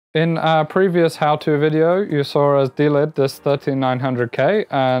In our previous how-to video, you saw us delid this 13900K,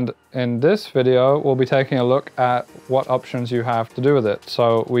 and in this video, we'll be taking a look at what options you have to do with it.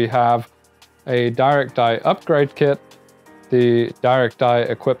 So we have a Direct Die upgrade kit, the Direct Die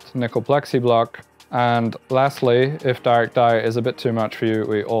equipped nickel Plexi block, and lastly, if Direct Die is a bit too much for you,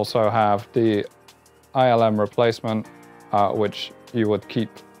 we also have the ILM Replacement, which you would keep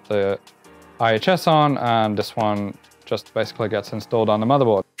the IHS on, and this one just basically gets installed on the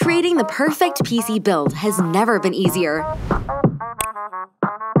motherboard. Creating the perfect PC build has never been easier.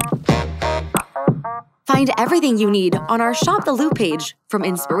 Find everything you need on our Shop the Loop page, from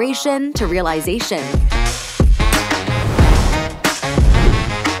inspiration to realization.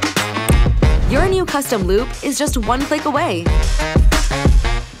 Your new custom loop is just one click away.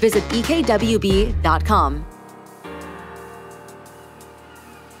 Visit EKWB.com.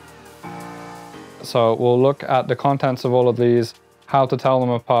 So we'll look at the contents of all of these, how to tell them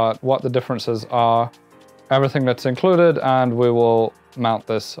apart, what the differences are, everything that's included, and we will mount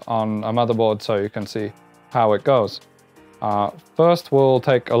this on a motherboard so you can see how it goes. First, we'll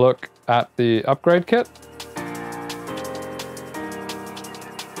take a look at the upgrade kit.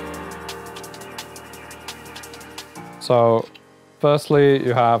 So firstly,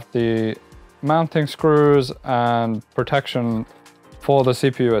 you have the mounting screws and protection for the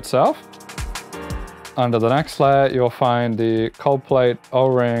CPU itself. Under the next layer, you'll find the cold plate,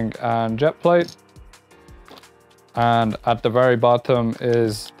 O-ring, and jet plate. And at the very bottom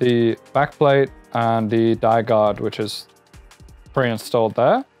is the back plate and the die guard, which is pre-installed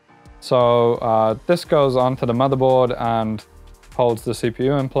there. So this goes onto the motherboard and holds the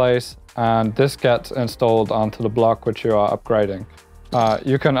CPU in place, and this gets installed onto the block which you are upgrading.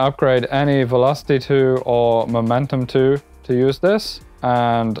 You can upgrade any Velocity² or Momentum² to use this.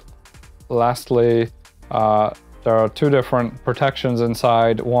 And lastly, there are two different protections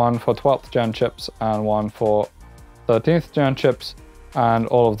inside, one for 12th gen chips and one for 13th gen chips, and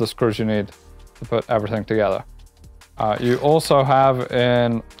all of the screws you need to put everything together. You also have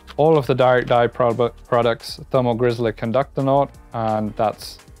in all of the Direct Die products thermal grizzly conductor knot, and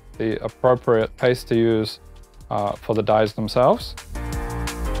that's the appropriate paste to use for the dies themselves.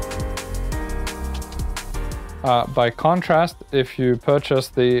 By contrast, if you purchase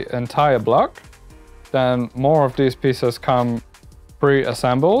the entire block, then more of these pieces come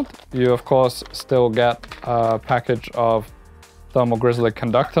pre-assembled. You of course still get a package of thermal grizzly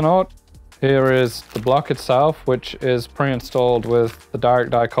conductor knot. Here is the block itself, which is pre-installed with the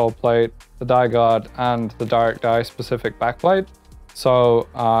Direct Die cold plate, the die guard, and the Direct Die specific backplate. So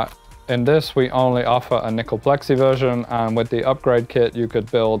in this, we only offer a nickel Plexi version, and with the upgrade kit, you could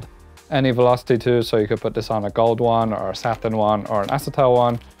build any Velocity², so you could put this on a gold one, or a satin one, or an acetal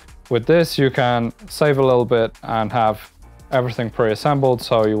one. With this, you can save a little bit and have everything pre-assembled,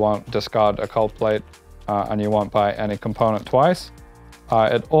 so you won't discard a cold plate and you won't buy any component twice.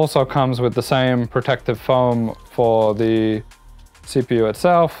 It also comes with the same protective foam for the CPU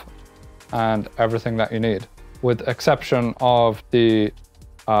itself and everything that you need, with exception of the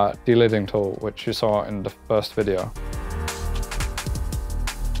delidding tool, which you saw in the first video.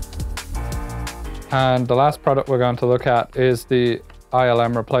 And the last product we're going to look at is the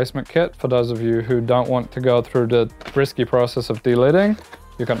ILM Replacement kit. For those of you who don't want to go through the risky process of delidding,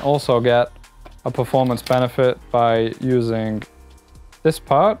 you can also get a performance benefit by using this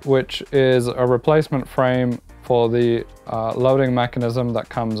part, which is a replacement frame for the loading mechanism that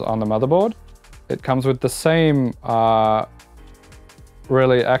comes on the motherboard. It comes with the same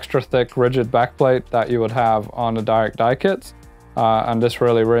really extra thick rigid backplate that you would have on the Direct Die kits, and this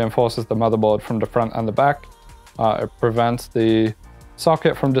really reinforces the motherboard from the front and the back. It prevents the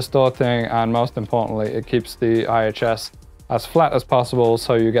socket from distorting, and most importantly, it keeps the IHS as flat as possible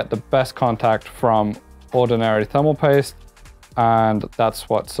so you get the best contact from ordinary thermal paste, and that's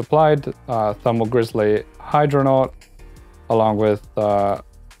what's supplied, thermal grizzly Hydronaut, along with the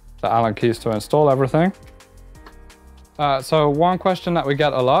Allen keys to install everything. So one question that we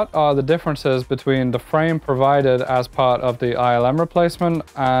get a lot are the differences between the frame provided as part of the ILM Replacement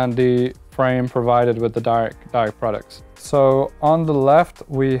and the frame provided with the Direct Die products. So on the left,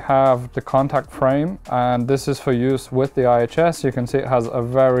 we have the contact frame, and this is for use with the IHS. You can see it has a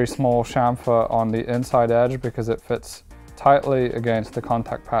very small chamfer on the inside edge because it fits tightly against the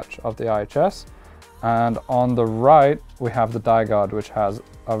contact patch of the IHS. And on the right, we have the die guard, which has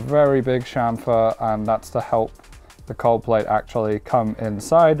a very big chamfer, and that's to help the cold plate actually come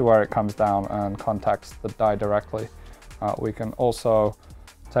inside where it comes down and contacts the die directly. We can also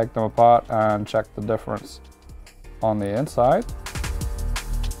take them apart and check the difference on the inside.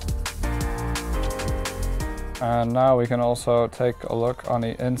 And now we can also take a look on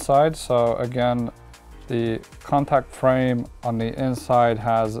the inside. So again, the contact frame on the inside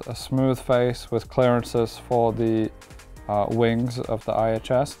has a smooth face with clearances for the wings of the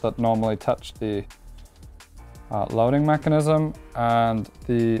IHS that normally touch the loading mechanism, and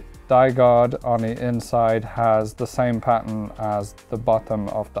the die guard on the inside has the same pattern as the bottom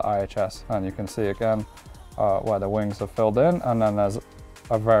of the IHS, and you can see again where the wings are filled in, and then there's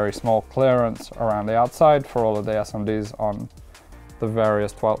a very small clearance around the outside for all of the SMDs on the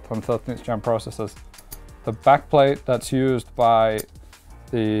various 12th and 13th gen processors. The backplate that's used by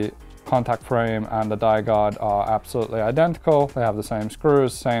the contact frame and the die guard are absolutely identical. They have the same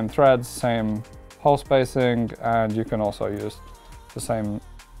screws, same threads, same hole spacing, and you can also use the same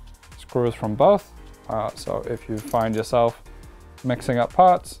screws from both. So if you find yourself mixing up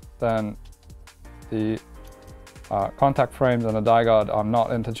parts, then the contact frames and the die guard are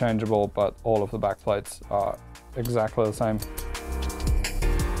not interchangeable, but all of the backplates are exactly the same.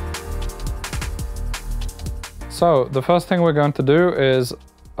 So the first thing we're going to do is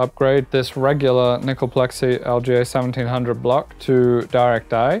upgrade this regular nickel plexi LGA 1700 block to direct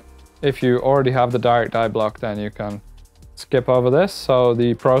die. If you already have the direct die block, then you can skip over this. So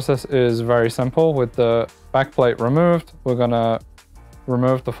the process is very simple. With the backplate removed, we're gonna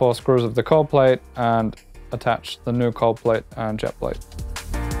remove the 4 screws of the cold plate and attach the new cold plate and jet plate.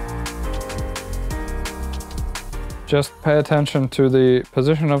 Just pay attention to the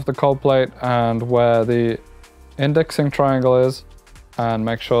position of the cold plate and where the indexing triangle is, and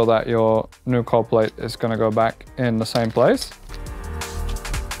make sure that your new cold plate is going to go back in the same place.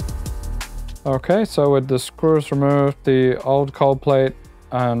 Okay, so with the screws removed, the old cold plate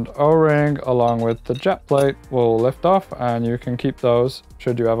and O-ring along with the jet plate will lift off, and you can keep those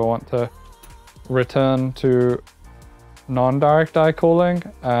should you ever want to return to non-direct die cooling.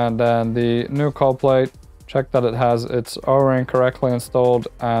 And then the new cold plate, check that it has its O-ring correctly installed,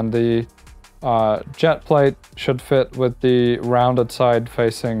 and the jet plate should fit with the rounded side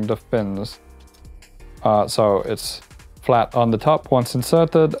facing the fins. So it's flat on the top once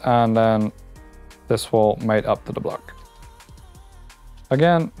inserted, and then this will mate up to the block.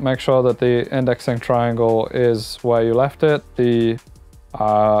 Again, make sure that the indexing triangle is where you left it. The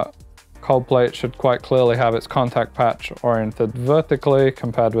cold plate should quite clearly have its contact patch oriented vertically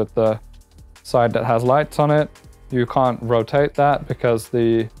compared with the side that has lights on it. You can't rotate that because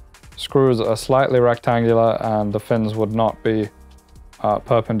the screws are slightly rectangular and the fins would not be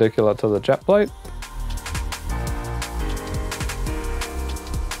perpendicular to the jet plate.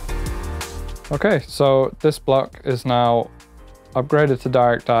 Okay, so this block is now upgraded to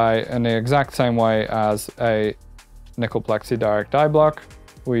direct die in the exact same way as a nickel plexi direct die block.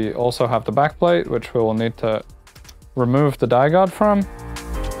 We also have the back plate, which we will need to remove the die guard from.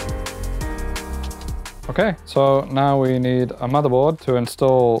 Okay, so now we need a motherboard to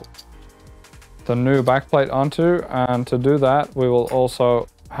install the new backplate onto, and to do that we will also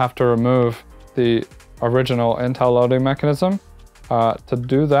have to remove the original Intel loading mechanism. To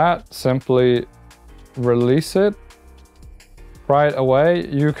do that, simply release it right away.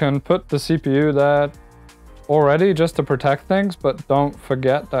 You can put the CPU there already just to protect things, but don't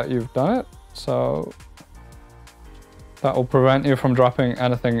forget that you've done it. So that will prevent you from dropping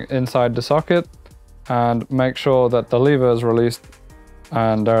anything inside the socket, and make sure that the lever is released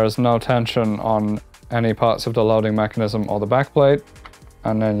and there is no tension on any parts of the loading mechanism or the backplate.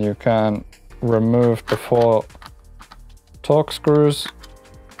 And then you can remove the 4 torque screws.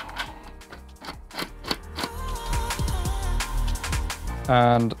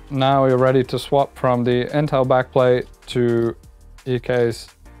 And now you're ready to swap from the Intel backplate to EK's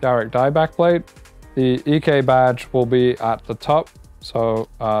direct die backplate. The EK badge will be at the top. So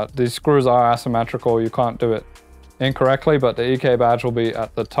these screws are asymmetrical, you can't do it incorrectly, but the EK badge will be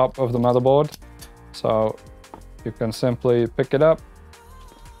at the top of the motherboard. So you can simply pick it up,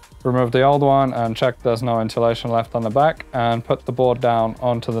 remove the old one and check there's no insulation left on the back, and put the board down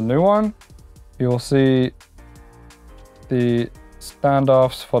onto the new one. You'll see the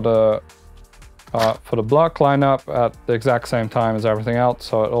standoffs for the block line up at the exact same time as everything else,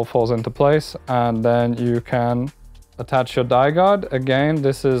 so it all falls into place. And then you can attach your die guard. Again,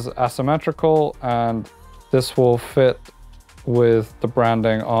 this is asymmetrical and this will fit with the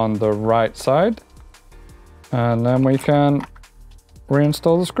branding on the right side. And then we can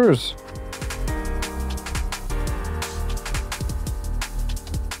reinstall the screws.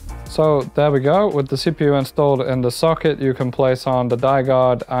 So there we go. With the CPU installed in the socket, you can place on the die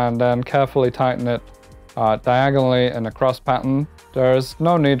guard and then carefully tighten it diagonally in a cross pattern. There is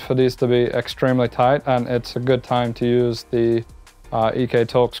no need for these to be extremely tight, and it's a good time to use the EK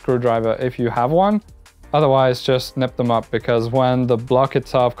torque screwdriver if you have one. Otherwise, just nip them up, because when the block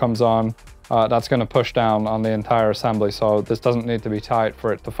itself comes on, that's going to push down on the entire assembly. So this doesn't need to be tight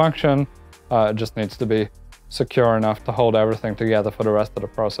for it to function. It just needs to be secure enough to hold everything together for the rest of the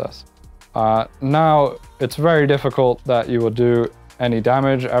process. Now, it's very difficult that you will do any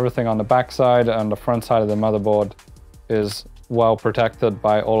damage. Everything on the back side and the front side of the motherboard is well protected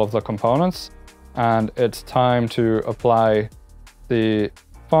by all of the components. And it's time to apply the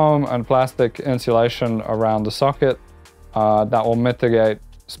foam and plastic insulation around the socket that will mitigate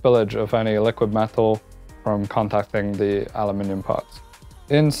spillage of any liquid metal from contacting the aluminium parts.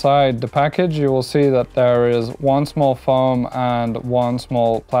 Inside the package, you will see that there is one small foam and one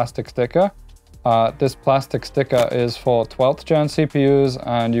small plastic sticker. This plastic sticker is for 12th gen CPUs,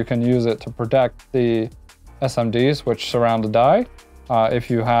 and you can use it to protect the SMDs which surround the die. If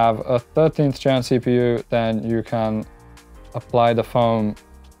you have a 13th gen CPU, then you can apply the foam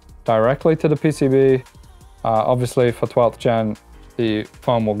directly to the PCB. Obviously for 12th gen, the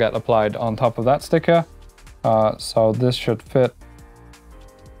foam will get applied on top of that sticker. So this should fit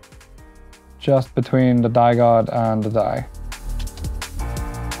just between the die guard and the die.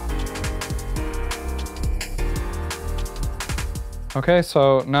 Okay,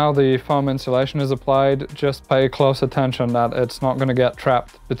 so now the foam insulation is applied. Just pay close attention that it's not going to get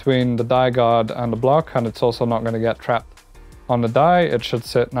trapped between the die guard and the block, and it's also not going to get trapped on the die. It should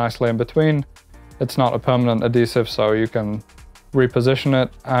sit nicely in between. It's not a permanent adhesive, so you can reposition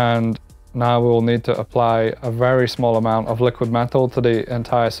it. And now we will need to apply a very small amount of liquid metal to the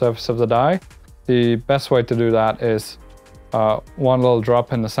entire surface of the die. The best way to do that is one little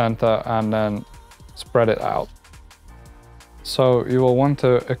drop in the center and then spread it out. So you will want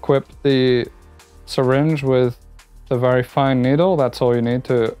to equip the syringe with the very fine needle. That's all you need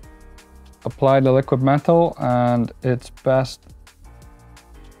to apply the liquid metal, and it's best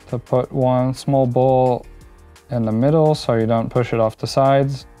to put one small ball in the middle so you don't push it off the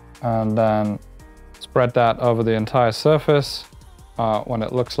sides, and then spread that over the entire surface. When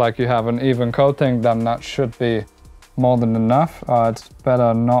it looks like you have an even coating, then that should be more than enough. It's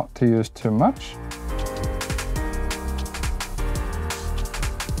better not to use too much.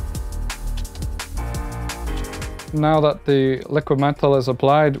 Now that the liquid metal is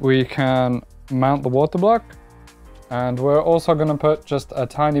applied, we can mount the water block. And we're also going to put just a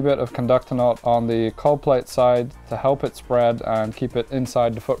tiny bit of conductor knot on the cold plate side to help it spread and keep it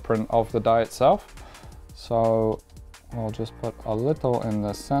inside the footprint of the die itself. So we'll just put a little in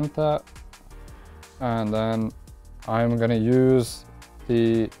the center, and then I'm going to use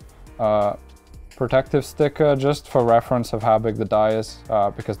the protective sticker just for reference of how big the die is,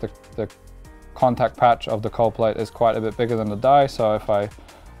 because the contact patch of the cold plate is quite a bit bigger than the die. So if I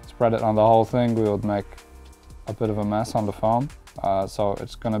spread it on the whole thing, we would make a bit of a mess on the foam. So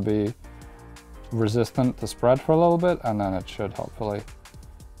it's going to be resistant to spread for a little bit, and then it should hopefully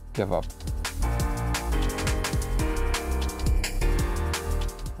give up.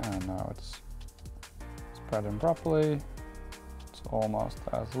 And now it's spreading properly. It's almost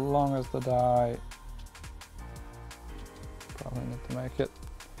as long as the die. Probably need to make it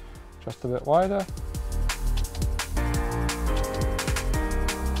just a bit wider.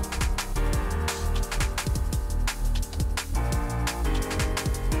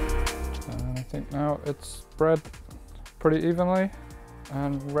 And I think now it's spread pretty evenly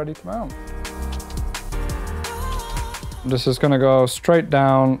and ready to mount. This is going to go straight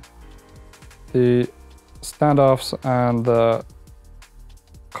down the standoffs, and the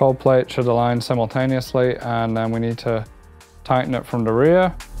cold plate should align simultaneously, and then we need to tighten it from the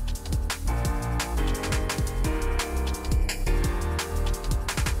rear.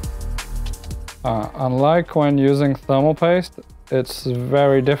 Unlike when using thermal paste, it's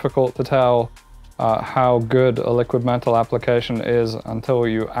very difficult to tell how good a liquid metal application is until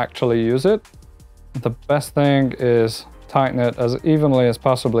you actually use it. The best thing is tighten it as evenly as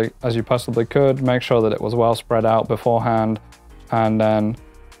you possibly could. Make sure that it was well spread out beforehand, and then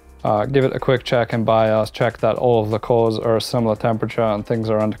give it a quick check in BIOS. Check that all of the cores are a similar temperature and things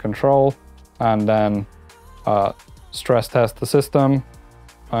are under control, and then stress test the system.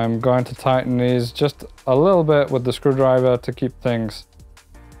 I'm going to tighten these just a little bit with the screwdriver to keep things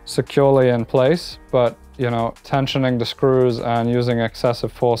securely in place, but you know, tensioning the screws and using excessive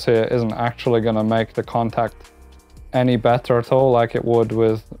force here isn't actually going to make the contact any better at all like it would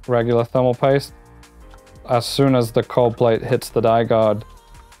with regular thermal paste. As soon as the cold plate hits the die guard,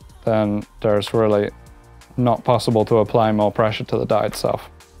 then there's really not possible to apply more pressure to the die itself.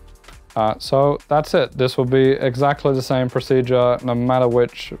 So that's it. This will be exactly the same procedure no matter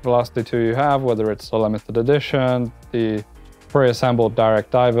which Velocity 2 you have, whether it's the limited edition, the pre-assembled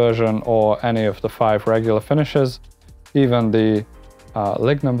direct die version or any of the 5 regular finishes. Even the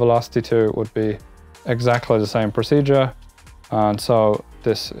Lignum Velocity² would be exactly the same procedure. And so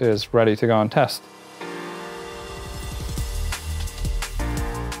this is ready to go and test.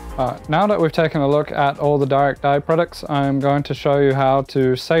 Now that we've taken a look at all the direct die products, I'm going to show you how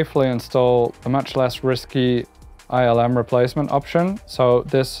to safely install a much less risky ILM replacement option. So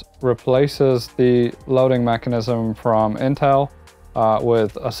this replaces the loading mechanism from Intel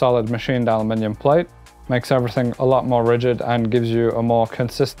with a solid machined aluminium plate, makes everything a lot more rigid and gives you a more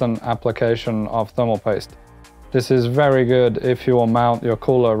consistent application of thermal paste. This is very good if you will mount your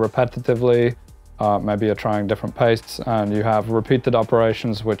cooler repetitively. Maybe you're trying different pastes and you have repeated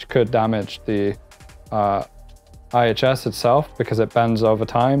operations which could damage the IHS itself because it bends over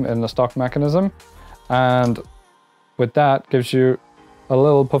time in the stock mechanism. And with that gives you a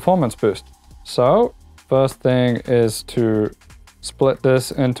little performance boost. So first thing is to split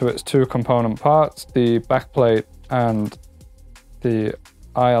this into its 2 component parts, the backplate and the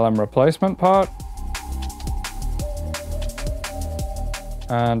ILM replacement part.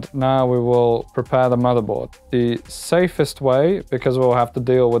 And now we will prepare the motherboard. The safest way, because we'll have to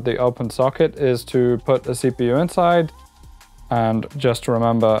deal with the open socket, is to put the CPU inside and just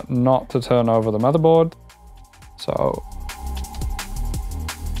remember not to turn over the motherboard. So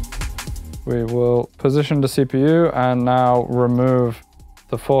we will position the CPU and now remove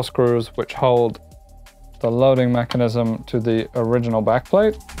the 4 screws which hold the loading mechanism to the original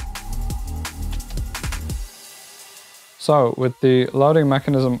backplate. So with the loading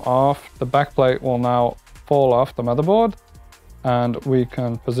mechanism off, the backplate will now fall off the motherboard and we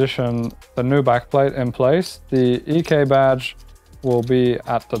can position the new backplate in place. The EK badge will be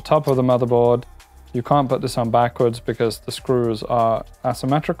at the top of the motherboard. You can't put this on backwards because the screws are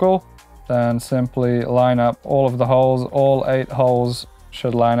asymmetrical. Then simply line up all of the holes. All 8 holes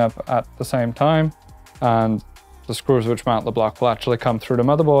should line up at the same time. And the screws which mount the block will actually come through the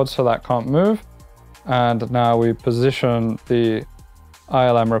motherboard, so that can't move. And now we position the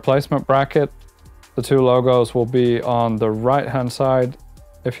ILM replacement bracket. The 2 logos will be on the right hand side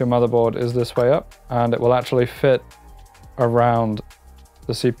if your motherboard is this way up, and it will actually fit around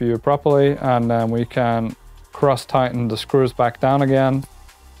the CPU properly. And then we can cross tighten the screws back down again.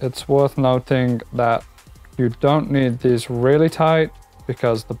 It's worth noting that you don't need these really tight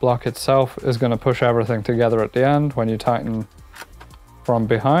because the block itself is going to push everything together at the end when you tighten from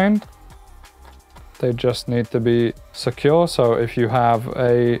behind. They just need to be secure. So if you have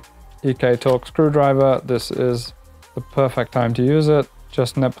a EK torque screwdriver, this is the perfect time to use it.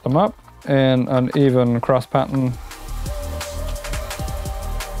 Just nip them up in an even cross pattern.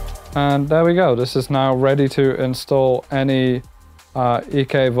 And there we go. This is now ready to install any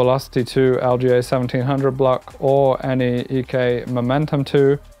EK Velocity² LGA 1700 block or any EK Momentum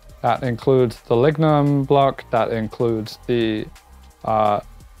 2. That includes the Lignum block, that includes the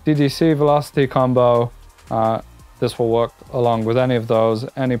DDC Velocity combo. This will work along with any of those.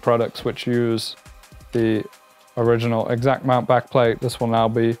 Any products which use the original exact mount backplate, this will now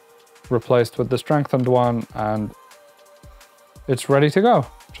be replaced with the strengthened one, and it's ready to go,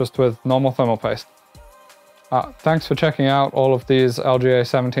 just with normal thermal paste. Thanks for checking out all of these LGA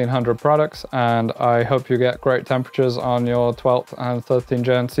 1700 products, and I hope you get great temperatures on your 12th and 13th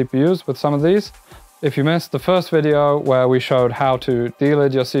gen CPUs with some of these. If you missed the first video where we showed how to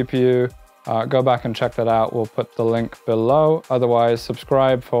delid your CPU, go back and check that out. We'll put the link below. Otherwise,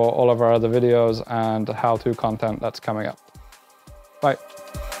 subscribe for all of our other videos and how-to content that's coming up. Bye.